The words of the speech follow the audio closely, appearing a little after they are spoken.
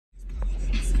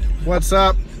What's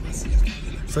up?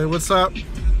 Say what's up.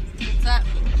 What's up?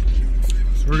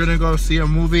 So we're gonna go see a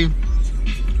movie.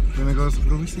 We're gonna go. What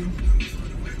do we see?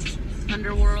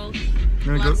 Underworld.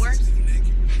 We're gonna Blood go. Wars.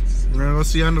 We're gonna go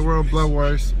see Underworld Blood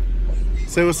Wars.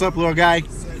 Say what's up, little guy.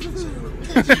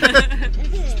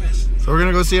 So we're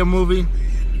gonna go see a movie.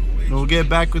 And we'll get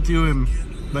back with you and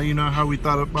let you know how we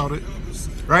thought about it.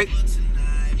 Right?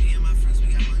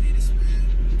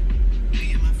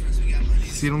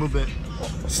 See you in a little bit.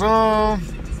 So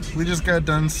we just got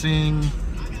done seeing.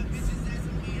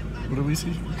 What did we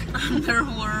see?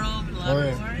 Underworld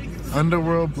Blood Wars.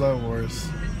 Underworld Blood Wars.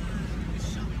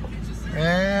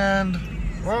 And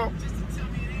well,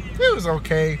 it was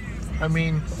okay. I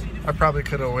mean, I probably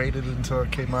could have waited until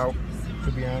it came out,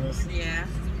 to be honest. Yeah,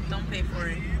 don't pay for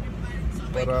it.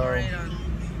 Wait But for it on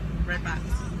Redbox.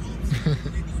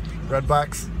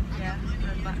 Redbox? Yeah,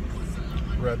 Redbox.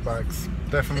 Redbox.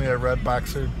 Definitely a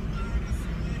Redboxer.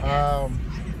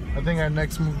 I think our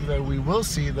next movie that we will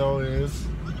see though is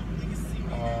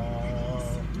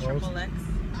Triple X.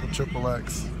 The Triple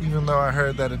X. Even though I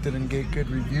heard that it didn't get good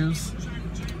reviews.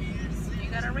 You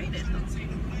gotta rate it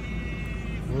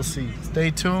though. We'll see.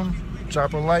 Stay tuned.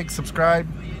 Drop a like, subscribe.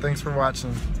 Thanks for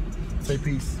watching. Say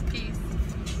peace. Peace.